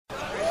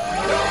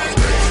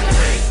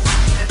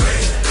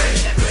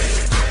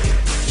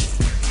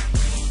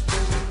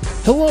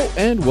Hello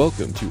and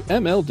welcome to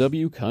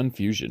MLW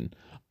Confusion.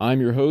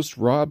 I'm your host,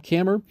 Rob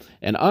Kammer,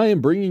 and I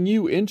am bringing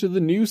you into the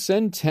new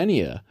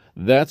centennia.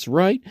 That's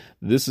right,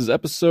 this is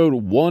episode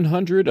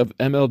 100 of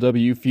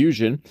MLW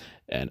Fusion,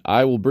 and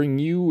I will bring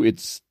you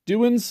its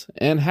doings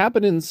and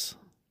happenings,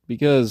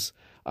 because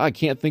I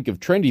can't think of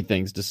trendy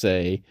things to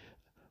say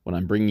when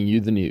I'm bringing you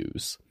the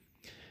news.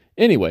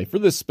 Anyway, for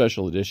this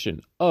special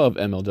edition of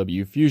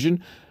MLW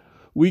Fusion,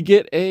 we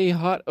get a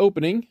hot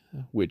opening,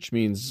 which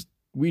means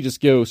we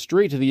just go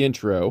straight to the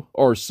intro,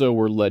 or so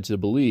we're led to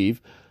believe,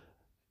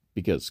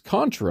 because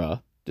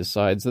Contra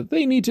decides that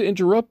they need to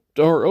interrupt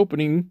our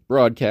opening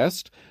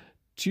broadcast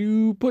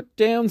to put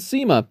down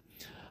CIMA.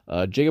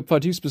 Jacob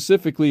Fatu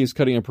specifically is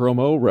cutting a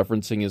promo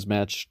referencing his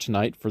match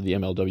tonight for the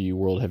MLW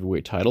World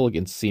Heavyweight title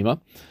against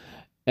CIMA,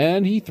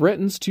 and he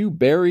threatens to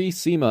bury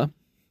CIMA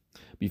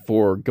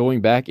before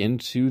going back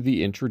into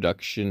the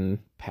introduction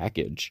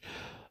package.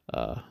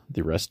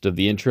 The rest of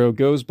the intro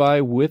goes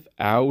by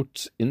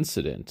without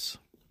incident.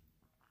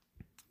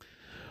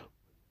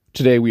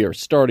 Today we are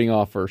starting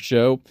off our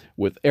show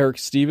with Eric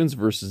Stevens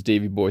versus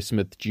Davey Boy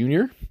Smith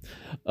Jr.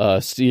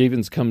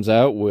 Stevens comes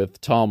out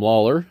with Tom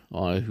Lawler,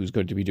 who's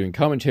going to be doing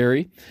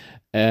commentary,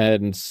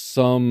 and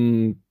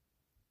some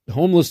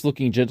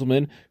homeless-looking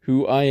gentleman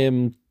who I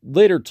am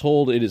later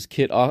told it is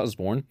Kit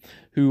Osborne,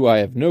 who I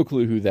have no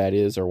clue who that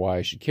is or why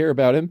I should care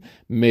about him.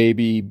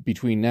 Maybe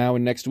between now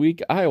and next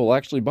week, I will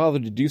actually bother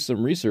to do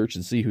some research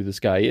and see who this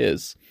guy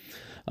is.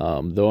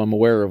 Though I'm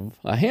aware of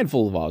a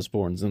handful of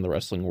Osbornes in the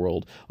wrestling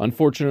world,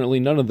 unfortunately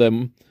none of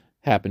them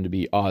happen to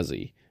be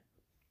Aussie.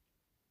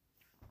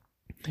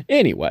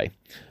 Anyway,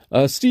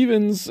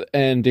 Stevens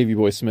and Davey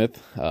Boy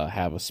Smith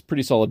have a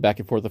pretty solid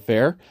back-and-forth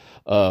affair,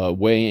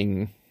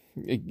 weighing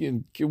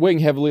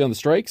heavily on the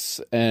strikes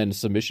and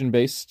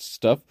submission-based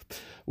stuff,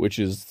 which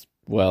is,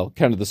 well,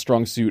 kind of the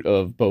strong suit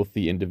of both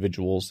the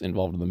individuals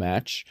involved in the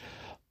match.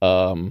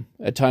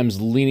 At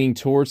times leaning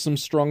towards some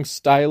strong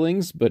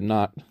stylings, but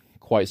not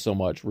quite so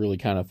much, really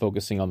kind of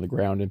focusing on the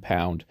ground and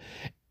pound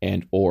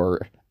and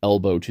or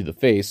elbow to the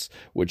face,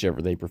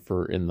 whichever they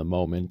prefer in the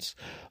moment.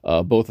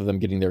 Both of them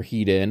getting their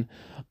heat in.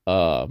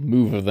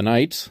 Move of the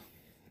night,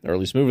 or at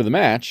least move of the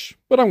match,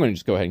 but I'm going to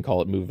just go ahead and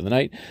call it move of the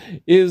night,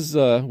 is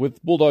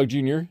with Bulldog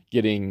Jr.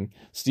 getting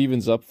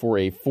Stevens up for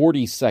a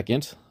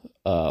 40-second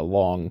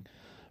long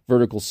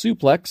vertical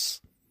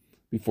suplex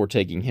before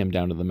taking him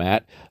down to the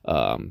mat.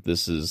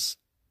 This is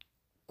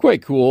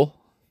quite cool,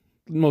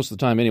 most of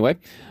the time anyway.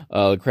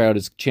 The crowd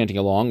is chanting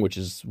along, which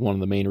is one of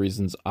the main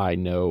reasons I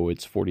know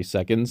it's 40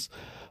 seconds,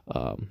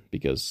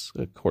 because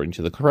according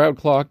to the crowd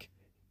clock,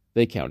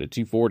 they counted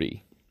to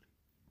 40.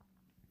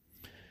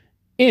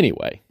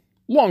 Anyway,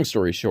 long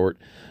story short,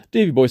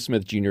 Davey Boy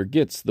Smith Jr.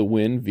 gets the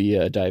win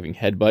via a diving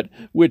headbutt,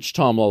 which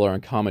Tom Lawler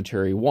on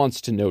commentary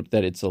wants to note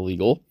that it's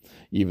illegal,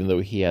 even though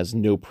he has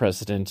no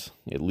precedent,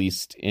 at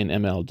least in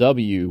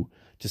MLW,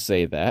 to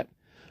say that.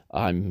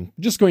 I'm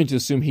just going to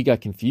assume he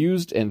got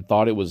confused and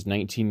thought it was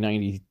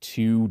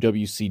 1992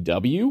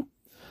 WCW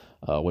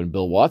when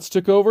Bill Watts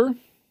took over.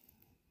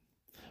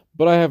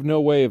 But I have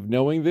no way of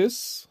knowing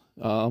this.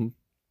 I'm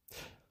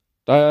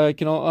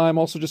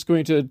also just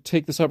going to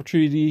take this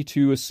opportunity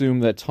to assume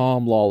that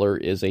Tom Lawler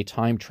is a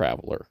time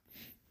traveler.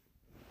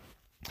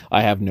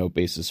 I have no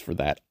basis for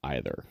that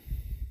either.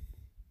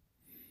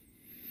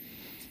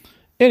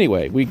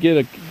 Anyway, we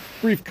get a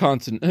brief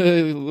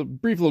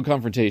little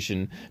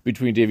confrontation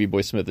between Davey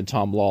Boy Smith and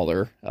Tom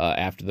Lawler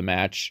after the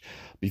match,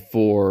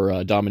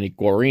 before Dominic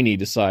Guarini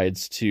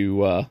decides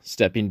to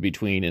step in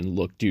between and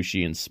look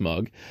douchey and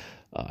smug.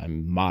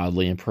 I'm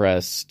mildly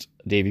impressed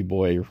Davey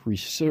Boy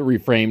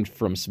refrained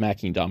from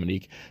smacking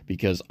Dominic,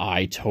 because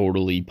I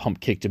totally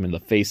pump kicked him in the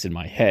face in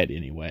my head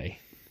anyway.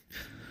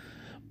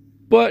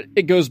 But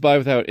it goes by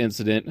without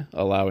incident,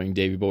 allowing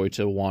Davey Boy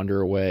to wander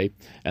away,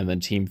 and then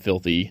Team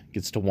Filthy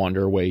gets to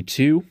wander away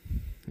too.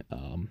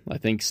 I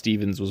think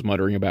Stevens was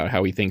muttering about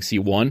how he thinks he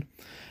won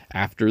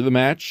after the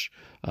match,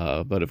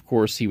 but of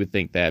course he would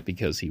think that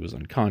because he was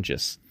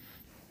unconscious.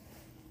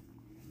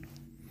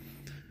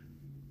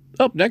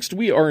 Up next,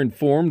 we are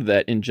informed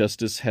that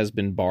Injustice has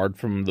been barred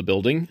from the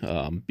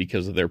building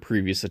because of their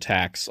previous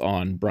attacks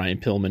on Brian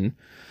Pillman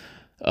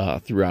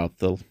throughout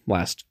the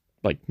last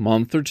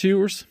month or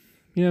two, or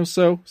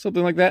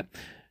something like that.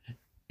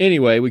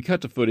 Anyway, we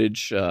cut to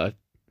footage to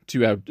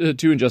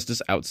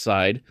Injustice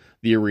outside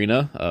the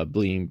arena,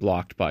 being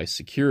blocked by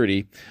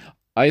security.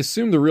 I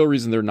assume the real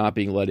reason they're not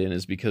being let in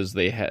is because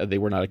they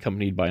were not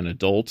accompanied by an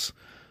adult.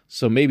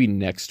 So maybe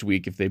next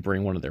week, if they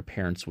bring one of their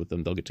parents with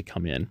them, they'll get to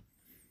come in.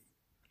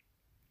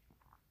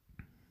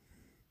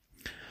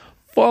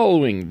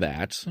 Following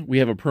that, we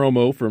have a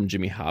promo from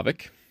Jimmy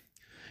Havoc.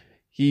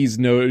 He's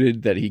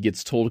noted that he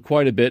gets told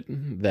quite a bit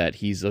that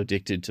he's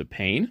addicted to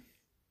pain.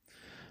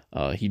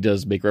 He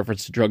does make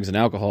reference to drugs and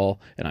alcohol,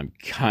 and I'm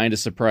kind of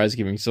surprised,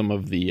 given some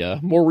of the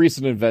more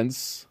recent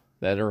events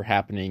that are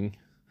happening,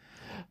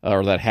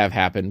 or that have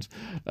happened,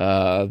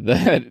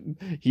 that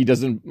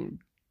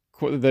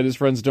his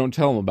friends don't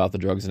tell him about the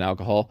drugs and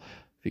alcohol,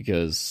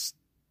 because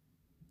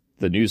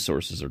the news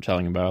sources are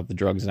telling him about, the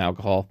drugs and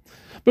alcohol.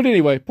 But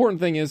anyway, important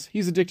thing is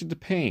he's addicted to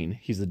pain.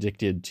 He's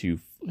addicted to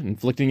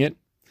inflicting it,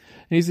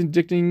 and he's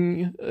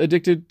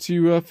addicted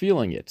to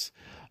feeling it.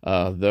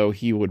 Though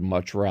he would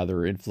much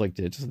rather inflict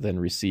it than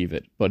receive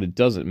it, but it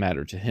doesn't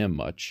matter to him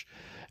much.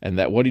 And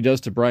that what he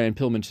does to Brian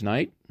Pillman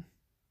tonight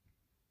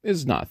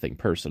is nothing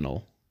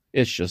personal.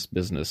 It's just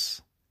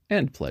business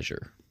and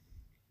pleasure.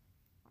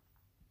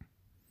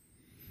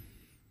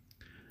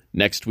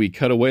 Next, we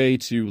cut away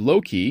to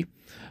Loki,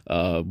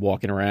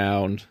 walking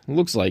around,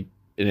 looks like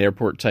an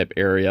airport-type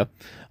area.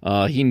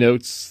 He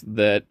notes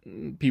that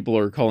people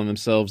are calling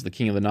themselves the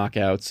King of the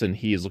Knockouts, and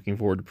he is looking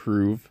forward to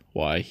prove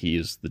why he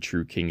is the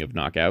true King of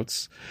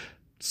Knockouts.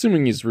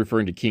 Assuming he's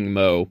referring to King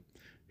Mo,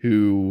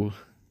 who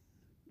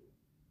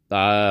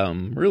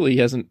really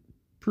hasn't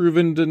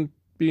proven to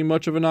be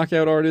much of a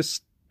knockout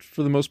artist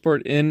for the most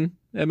part in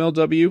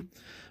MLW.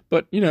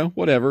 But,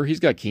 whatever.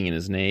 He's got King in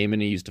his name,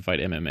 and he used to fight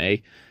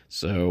MMA.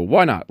 So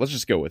why not? Let's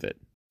just go with it.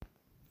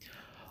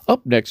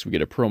 Up next, we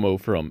get a promo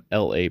from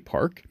L.A.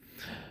 Park.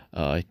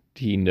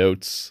 He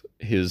notes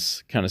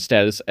his kind of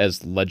status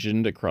as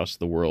legend across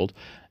the world,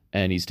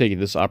 and he's taking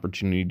this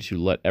opportunity to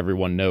let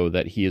everyone know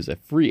that he is a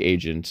free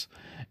agent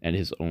and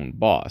his own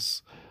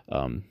boss.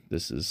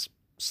 This is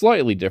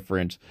slightly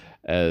different,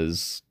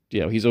 as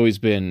he's always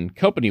been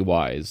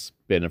company-wise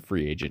been a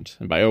free agent,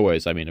 and by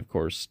always I mean, of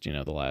course,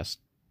 the last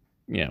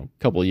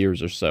couple of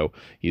years or so,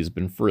 he's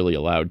been freely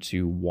allowed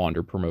to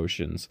wander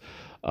promotions.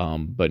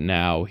 But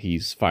now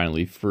he's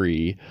finally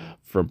free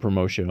from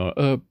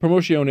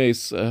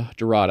Promociones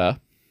Dorada,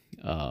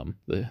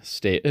 the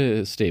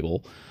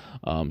stable.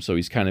 So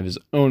he's kind of his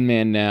own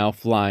man now,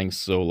 flying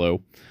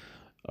solo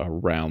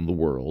around the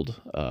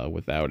world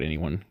without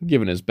anyone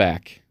giving his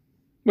back.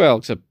 Well,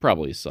 except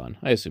probably his son.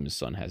 I assume his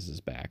son has his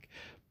back.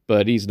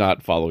 But he's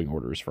not following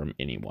orders from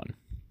anyone.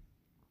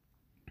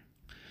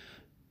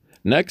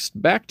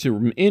 Next, back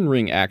to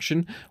in-ring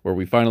action, where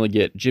we finally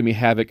get Jimmy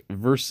Havoc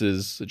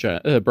versus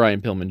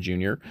Brian Pillman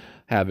Jr.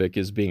 Havoc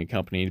is being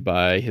accompanied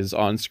by his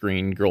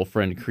on-screen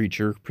girlfriend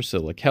creature,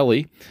 Priscilla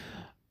Kelly.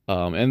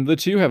 And the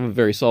two have a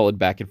very solid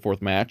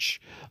back-and-forth match.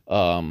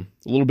 A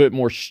little bit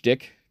more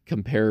shtick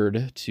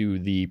compared to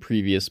the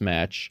previous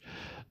match,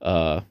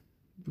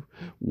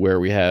 where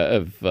we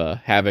have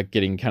Havoc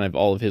getting kind of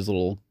all of his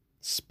little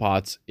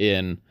spots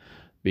in,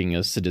 being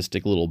a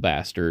sadistic little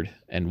bastard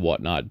and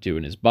whatnot,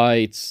 doing his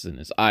bites and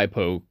his eye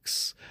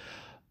pokes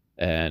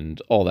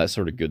and all that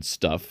sort of good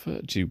stuff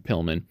to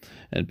Pillman,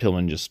 and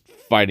Pillman just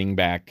fighting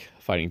back,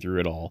 fighting through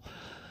it all.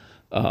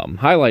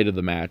 Highlight of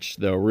the match,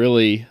 though,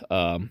 really,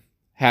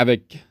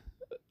 Havoc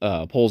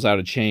pulls out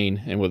a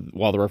chain, and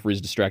while the referee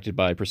is distracted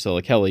by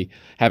Priscilla Kelly,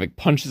 Havoc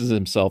punches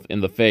himself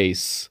in the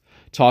face,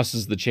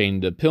 tosses the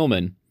chain to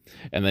Pillman,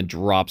 and then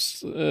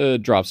drops to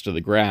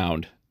the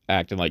ground,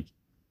 acting like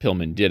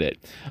Pillman did it.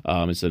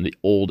 It's the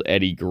old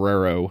Eddie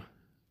Guerrero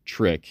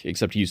trick,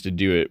 except he used to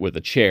do it with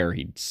a chair.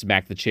 He'd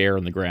smack the chair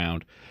on the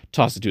ground,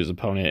 toss it to his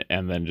opponent,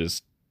 and then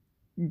just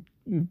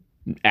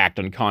act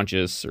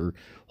unconscious or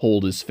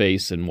hold his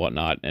face and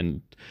whatnot.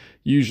 And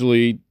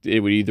usually it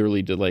would either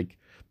lead to like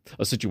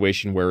a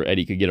situation where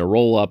Eddie could get a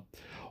roll up,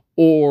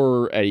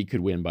 or Eddie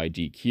could win by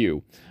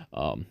DQ.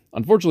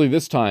 Unfortunately,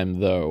 this time,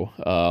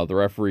 though, the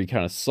referee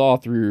kind of saw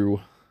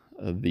through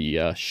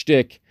the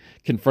shtick,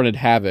 confronted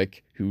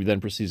Havoc, who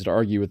then proceeds to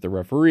argue with the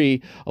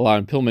referee,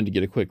 allowing Pillman to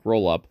get a quick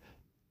roll-up.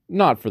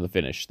 Not for the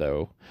finish,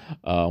 though.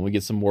 We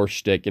get some more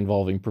shtick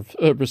involving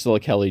Priscilla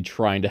Kelly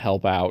trying to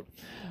help out,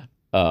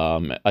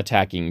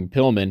 attacking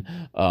Pillman,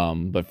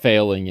 but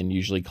failing and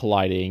usually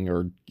colliding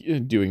or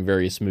doing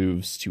various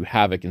moves to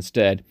Havoc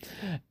instead.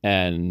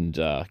 And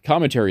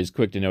commentary is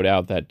quick to note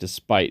out that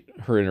despite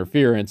her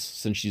interference,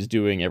 since she's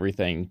doing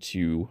everything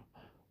to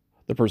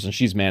the person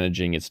she's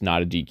managing, it's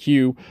not a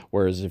DQ,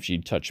 whereas if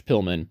she'd touched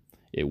Pillman,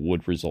 it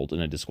would result in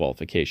a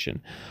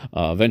disqualification.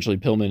 Eventually,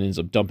 Pillman ends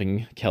up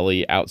dumping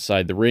Kelly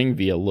outside the ring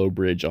via low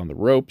bridge on the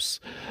ropes,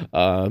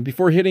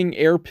 before hitting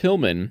Air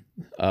Pillman,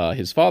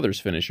 his father's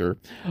finisher,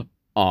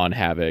 on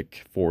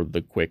Havoc for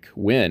the quick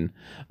win.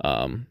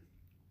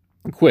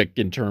 Quick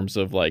in terms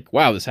of like,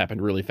 wow, this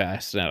happened really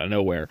fast and out of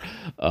nowhere.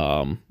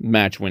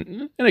 Match went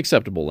an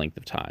acceptable length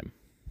of time.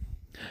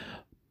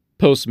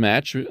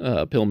 Post-match,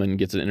 Pillman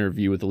gets an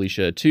interview with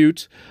Alicia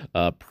Atout,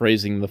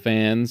 praising the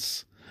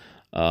fans,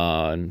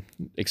 and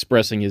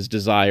expressing his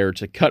desire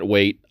to cut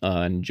weight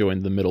and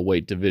join the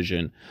middleweight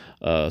division,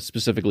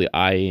 specifically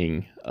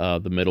eyeing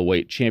the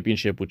middleweight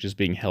championship, which is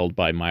being held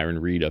by Myron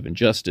Reed of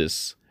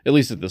Injustice, at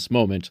least at this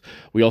moment.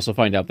 We also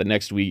find out that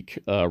next week,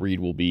 Reed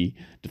will be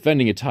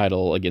defending a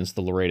title against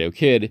the Laredo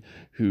Kid,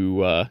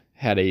 who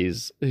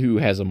has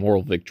a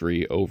moral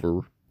victory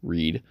over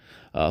Reed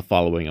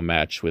following a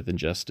match with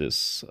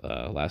Injustice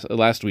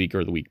last week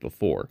or the week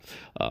before,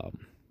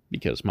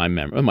 because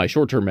my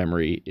short-term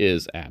memory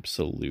is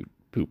absolute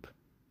poop.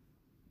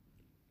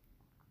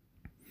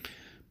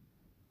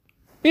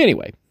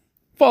 Anyway,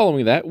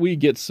 following that, we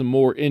get some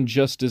more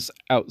Injustice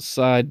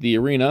outside the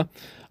arena.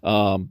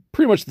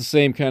 Pretty much the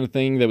same kind of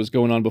thing that was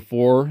going on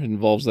before. It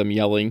involves them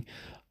yelling,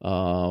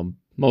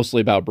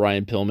 mostly about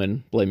Brian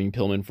Pillman, blaming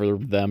Pillman for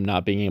them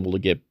not being able to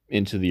get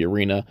into the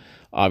arena,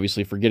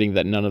 obviously forgetting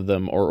that none of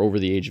them are over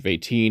the age of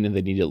 18 and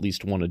they need at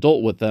least one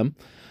adult with them.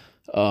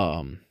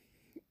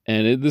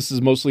 This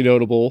is mostly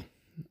notable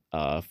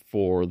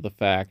for the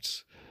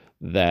fact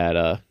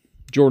that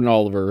Jordan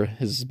Oliver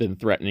has been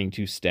threatening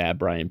to stab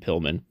Brian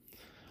Pillman,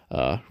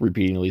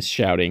 repeatedly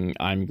shouting,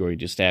 "I'm going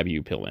to stab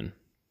you, Pillman."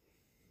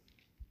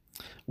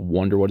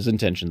 Wonder what his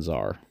intentions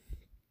are.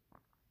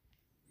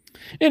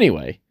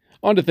 Anyway,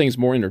 on to things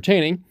more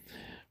entertaining.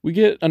 We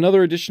get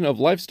another edition of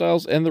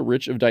Lifestyles and the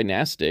Rich of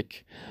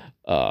Dynastic.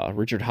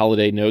 Richard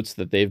Holiday notes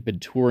that they've been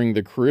touring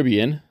the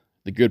Caribbean,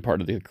 the good part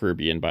of the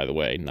Caribbean, by the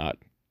way, not,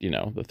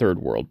 the third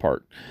world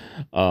part.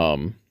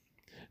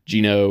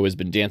 Gino has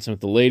been dancing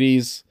with the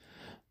ladies.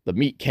 The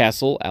Meat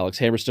Castle, Alex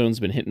Hammerstone's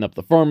been hitting up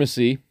the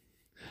pharmacy.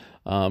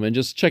 And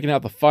just checking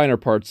out the finer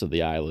parts of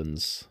the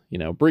islands,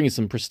 bringing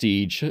some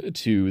prestige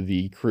to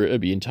the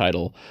Caribbean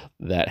title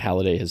that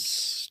Holiday has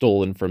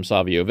stolen from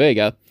Savio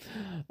Vega.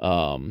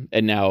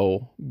 And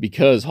now,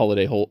 because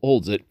Holiday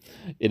holds it,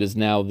 it is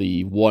now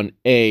the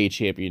 1A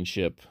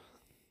championship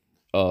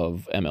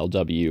of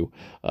MLW,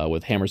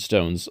 with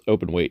Hammerstone's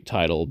openweight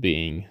title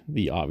being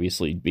the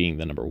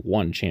number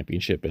 1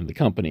 championship in the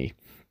company.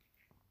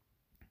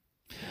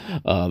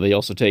 They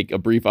also take a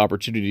brief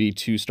opportunity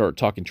to start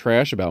talking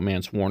trash about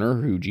Mance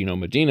Warner, who Gino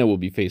Medina will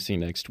be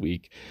facing next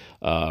week,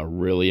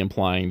 really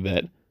implying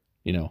that,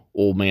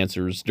 old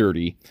Mancer's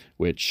dirty,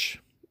 which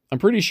I'm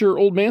pretty sure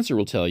old Mancer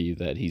will tell you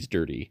that he's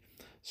dirty.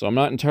 So I'm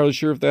not entirely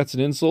sure if that's an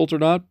insult or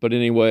not, but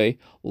anyway,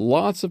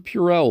 lots of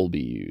Purell will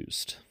be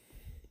used.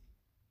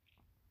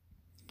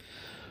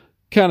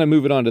 Kind of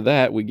moving on to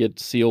that, we get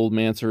to see old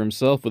Mancer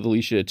himself with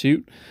Alicia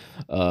Atout.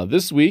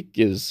 This week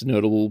is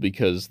notable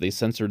because they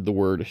censored the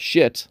word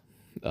shit,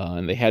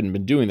 and they hadn't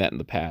been doing that in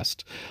the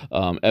past.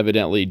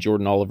 Evidently,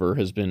 Jordan Oliver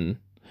has been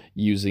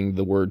using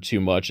the word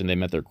too much, and they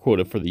met their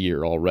quota for the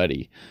year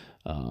already.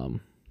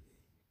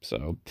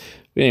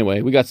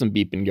 Anyway, we got some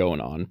beeping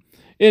going on.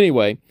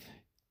 Anyway,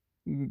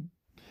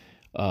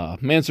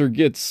 Mancer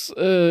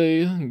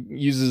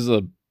uses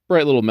a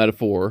bright little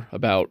metaphor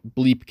about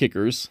bleep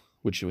kickers,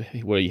 which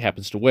what he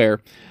happens to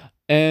wear.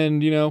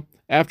 And,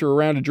 after a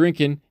round of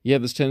drinking, you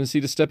have this tendency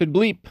to step in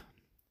bleep.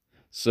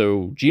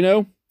 So,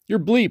 Gino, you're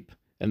bleep.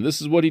 And this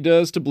is what he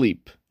does to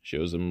bleep.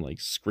 Shows him,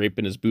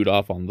 scraping his boot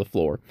off on the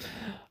floor.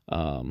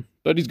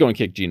 But he's going to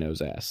kick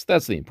Gino's ass.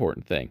 That's the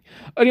important thing.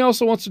 And he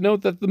also wants to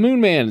note that the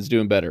Moon Man is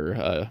doing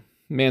better.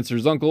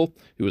 Mancer's uncle,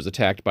 who was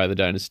attacked by the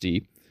Dynasty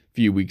a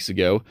few weeks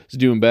ago, is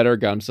doing better,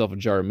 got himself a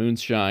jar of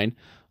moonshine.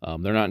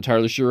 They're not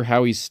entirely sure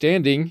how he's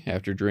standing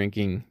after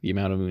drinking the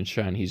amount of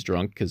moonshine he's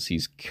drunk, because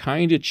he's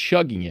kind of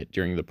chugging it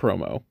during the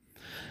promo.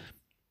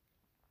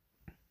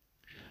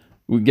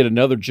 We get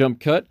another jump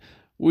cut.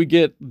 We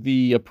get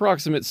the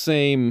approximate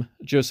same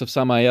Joseph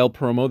Samael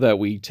promo that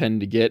we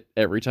tend to get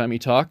every time he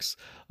talks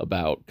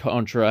about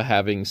Contra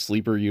having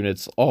sleeper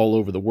units all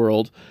over the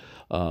world.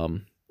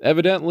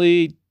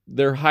 Evidently,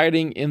 they're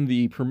hiding in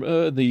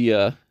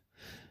the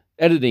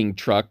editing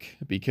truck,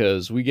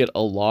 because we get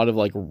a lot of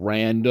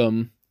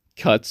random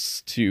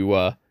cuts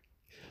to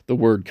the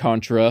word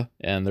Contra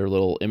and their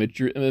little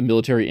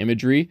military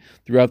imagery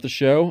throughout the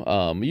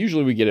show.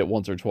 Usually we get it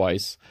once or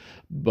twice,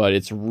 but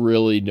it's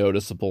really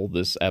noticeable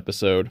this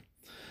episode.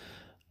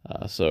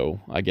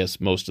 So I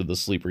guess most of the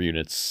sleeper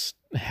units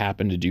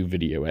happen to do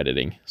video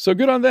editing. So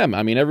good on them.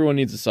 I mean, everyone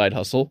needs a side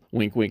hustle.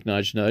 Wink, wink,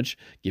 nudge, nudge.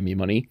 Give me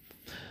money.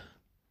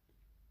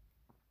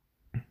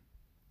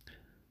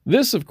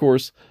 This, of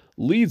course,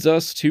 leads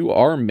us to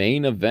our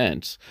main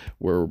event,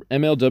 where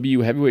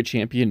MLW heavyweight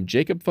champion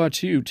Jacob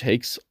Fatu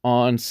takes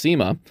on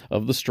Sema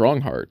of the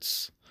Strong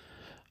Hearts.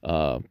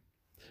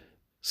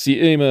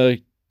 Sema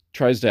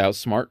tries to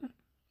outsmart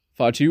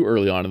Fatu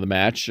early on in the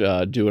match,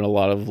 doing a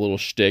lot of little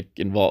shtick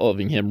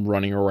involving him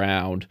running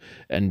around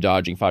and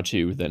dodging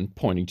Fatu, then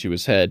pointing to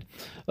his head.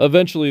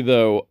 Eventually,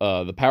 though,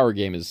 the power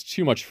game is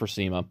too much for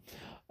Sema,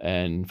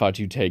 and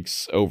Fatu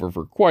takes over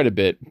for quite a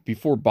bit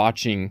before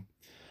botching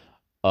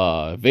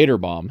Vader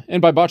Bomb.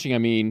 And by botching, I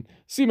mean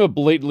Sema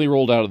blatantly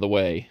rolled out of the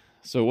way.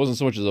 So it wasn't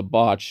so much as a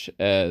botch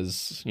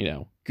as,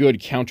 good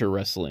counter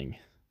wrestling.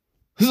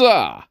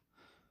 Huzzah!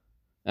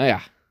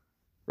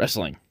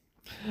 Wrestling.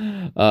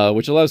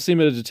 Which allows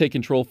Sema to take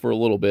control for a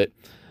little bit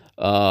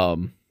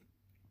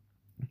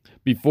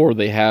before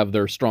they have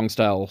their strong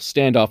style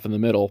standoff in the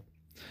middle.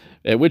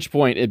 At which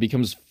point it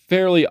becomes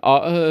fairly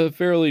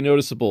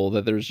noticeable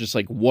that there's just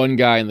one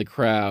guy in the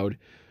crowd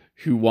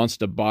who wants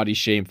to body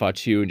shame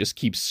Fatu and just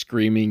keeps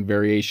screaming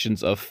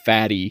variations of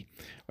fatty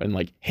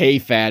and hey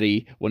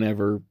fatty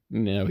whenever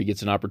he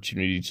gets an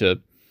opportunity to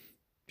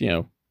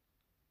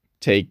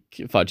take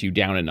Fatu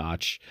down a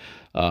notch.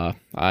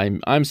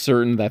 I'm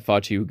certain that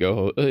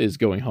Fatu is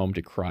going home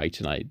to cry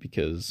tonight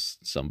because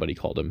somebody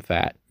called him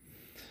fat.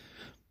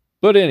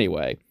 But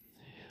anyway,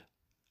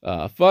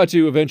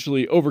 Fatu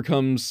eventually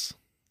overcomes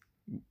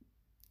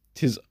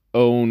his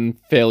own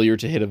failure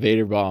to hit a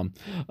Vader Bomb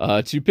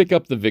to pick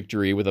up the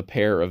victory with a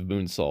pair of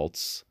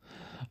moonsaults.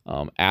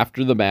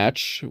 After the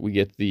match, we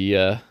get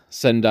the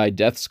Sendai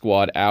Death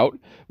Squad out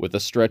with a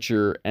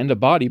stretcher and a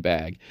body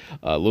bag.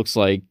 Looks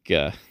like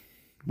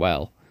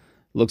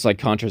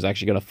Contra's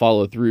actually going to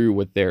follow through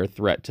with their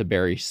threat to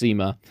bury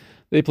Sema.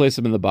 They place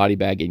him in the body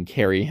bag and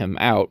carry him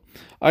out,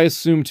 I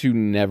assume to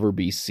never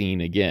be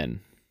seen again.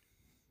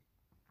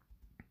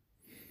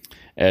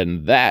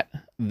 And that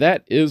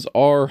is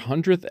our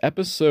 100th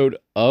episode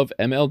of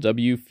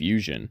MLW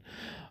Fusion.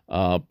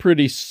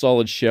 Pretty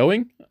solid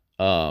showing.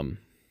 I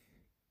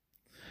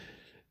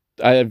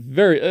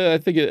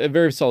think a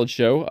very solid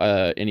show.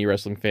 Any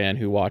wrestling fan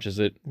who watches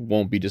it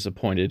won't be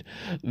disappointed.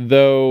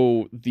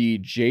 Though the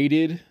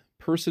jaded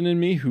person in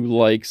me who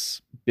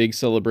likes big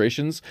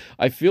celebrations,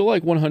 I feel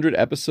like 100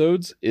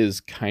 episodes is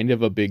kind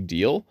of a big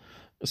deal,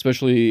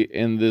 especially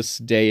in this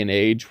day and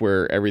age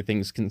where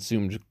everything's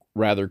consumed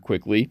rather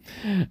quickly,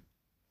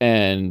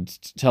 and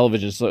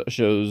television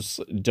shows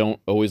don't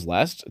always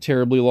last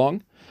terribly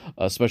long,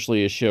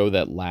 especially a show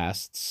that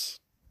lasts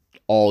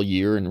all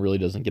year and really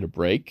doesn't get a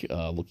break.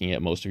 Looking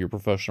at most of your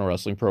professional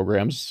wrestling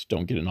programs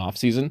don't get an off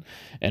season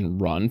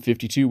and run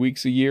 52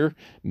 weeks a year.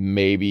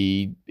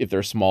 Maybe if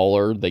they're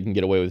smaller, they can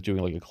get away with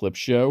doing like a clip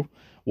show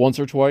once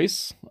or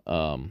twice.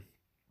 So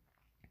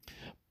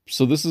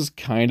this is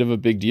kind of a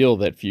big deal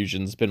that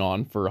Fusion's been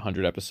on for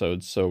 100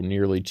 episodes, so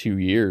nearly 2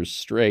 years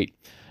straight,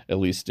 at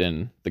least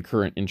in the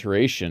current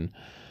iteration.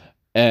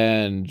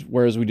 And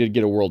whereas we did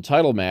get a world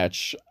title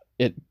match,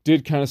 it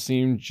did kind of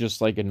seem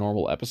just like a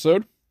normal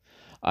episode.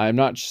 I'm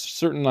not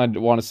certain I'd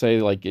want to say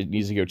like it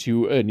needed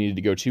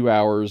to go 2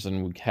 hours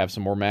and have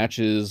some more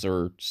matches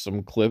or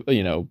some clip,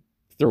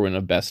 throw in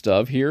a best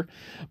of here.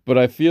 But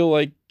I feel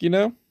like,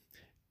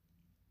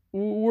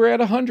 we're at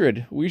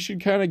 100. We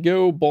should kind of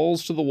go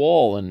balls to the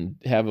wall and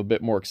have a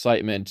bit more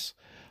excitement,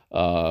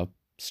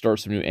 start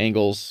some new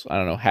angles. I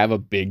don't know, have a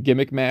big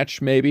gimmick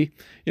match maybe,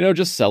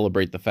 just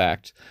celebrate the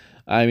fact.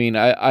 I mean,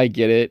 I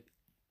get it.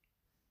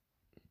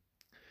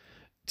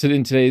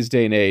 In today's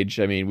day and age,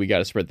 I mean, we got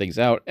to spread things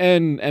out,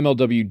 and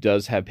MLW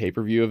does have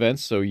pay-per-view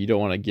events, so you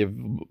don't want to give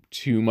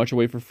too much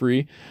away for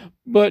free.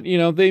 But,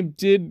 they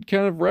did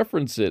kind of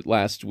reference it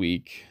last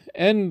week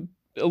and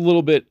a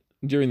little bit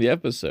during the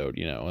episode,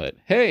 that,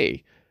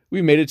 hey,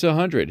 we made it to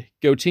 100.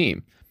 Go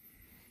team.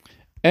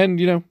 And,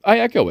 I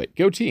echo it.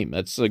 Go team.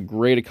 That's a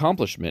great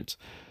accomplishment.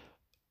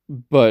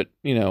 But,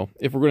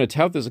 if we're going to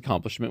tout this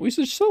accomplishment, we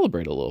should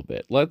celebrate a little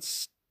bit.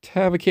 Let's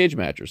have a cage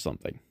match or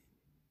something.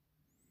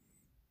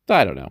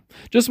 I don't know.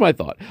 Just my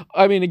thought.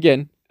 I mean,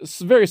 again,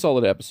 it's a very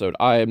solid episode.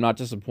 I am not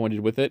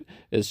disappointed with it.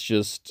 It's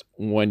just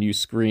when you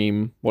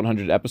scream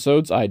 100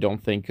 episodes, I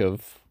don't think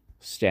of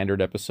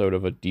standard episode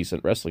of a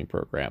decent wrestling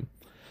program.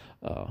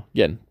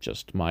 Again,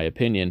 just my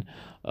opinion.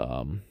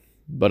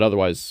 But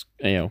otherwise,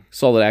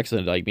 solid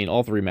accent. I mean,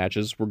 all 3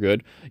 matches were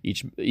good.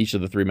 Each of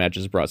the 3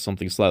 matches brought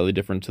something slightly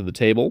different to the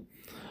table.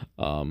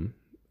 And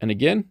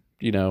again,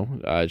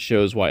 it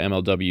shows why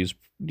MLW's,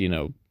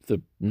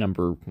 the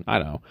number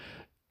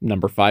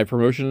 5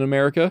 promotion in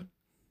America.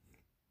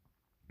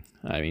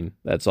 I mean,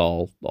 that's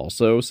all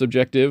also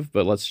subjective,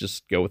 but let's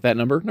just go with that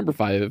number. Number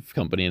 5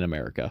 company in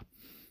America.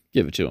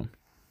 Give it to them.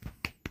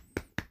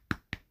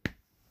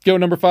 Go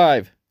number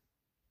 5.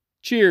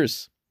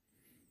 Cheers.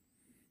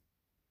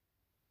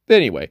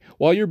 Anyway,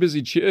 while you're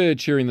busy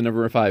cheering the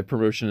number 5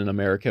 promotion in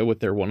America with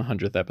their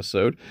 100th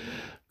episode,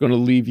 I'm going to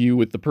leave you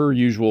with the per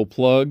usual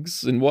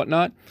plugs and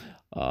whatnot.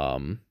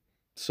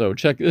 So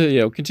check,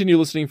 continue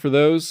listening for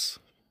those.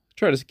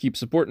 Try to keep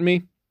supporting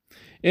me.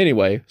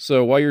 Anyway,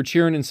 so while you're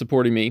cheering and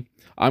supporting me,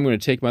 I'm going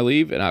to take my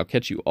leave, and I'll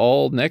catch you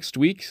all next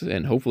week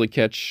and hopefully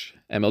catch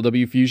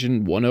MLW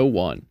Fusion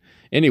 101.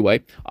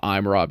 Anyway,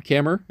 I'm Rob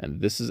Kammer,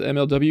 and this is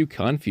MLW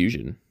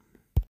Confusion.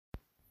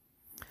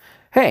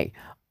 Hey,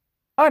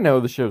 I know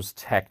the show's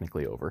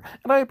technically over,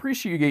 and I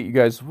appreciate you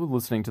guys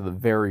listening to the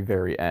very,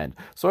 very end.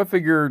 So I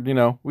figured,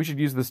 we should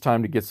use this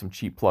time to get some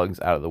cheap plugs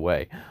out of the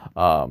way.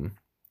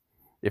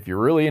 If you're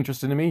really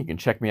interested in me, you can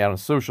check me out on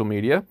social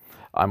media.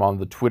 I'm on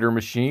the Twitter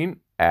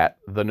machine at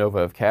the Nova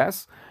of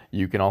Cass.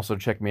 You can also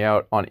check me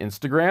out on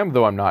Instagram,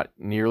 though I'm not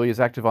nearly as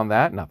active on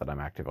that. Not that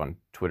I'm active on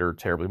Twitter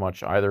terribly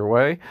much either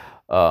way.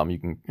 But you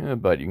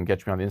can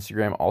catch me on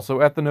Instagram also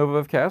at the Nova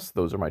of Cass.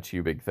 Those are my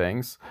 2 big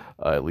things,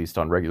 at least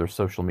on regular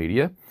social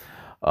media.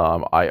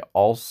 I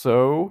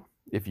also,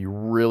 if you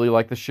really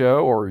like the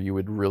show or you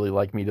would really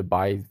like me to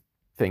buy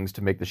things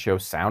to make the show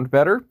sound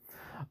better,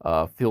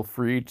 feel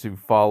free to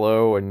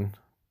follow and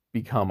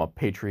become a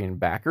Patreon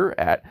backer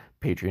at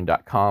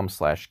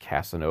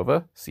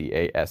patreon.com/Casanova,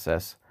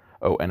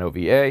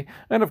 CASSONOVA.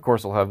 And of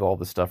course, I'll have all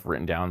the stuff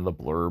written down in the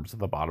blurbs at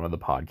the bottom of the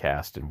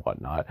podcast and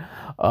whatnot.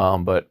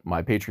 But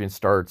my Patreon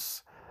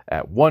starts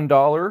at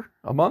 $1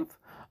 a month.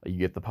 You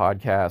get the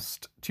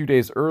podcast 2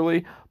 days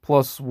early,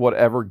 plus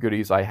whatever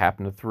goodies I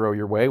happen to throw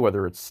your way,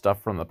 whether it's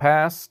stuff from the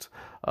past,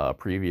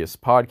 previous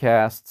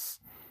podcasts,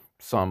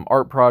 some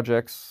art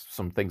projects,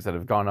 some things that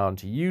have gone on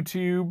to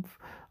YouTube.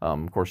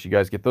 Of course, you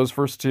guys get those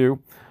first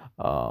 2.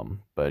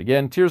 But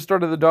again, tiers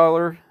start at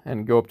 $1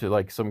 and go up to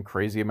like some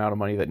crazy amount of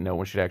money that no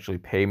one should actually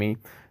pay me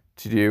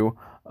to do,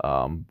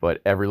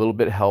 but every little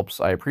bit helps.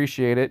 I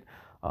appreciate it.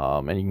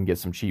 And you can get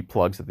some cheap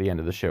plugs at the end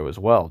of the show as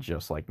well,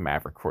 just like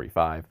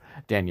Maverick45,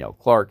 Danielle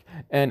Clark,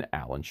 and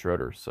Alan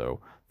Schroeder.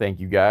 So thank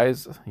you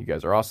guys. You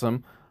guys are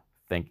awesome.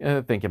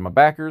 Thanking my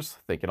backers,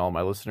 thanking all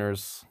my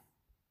listeners.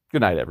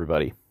 Good night,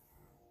 everybody.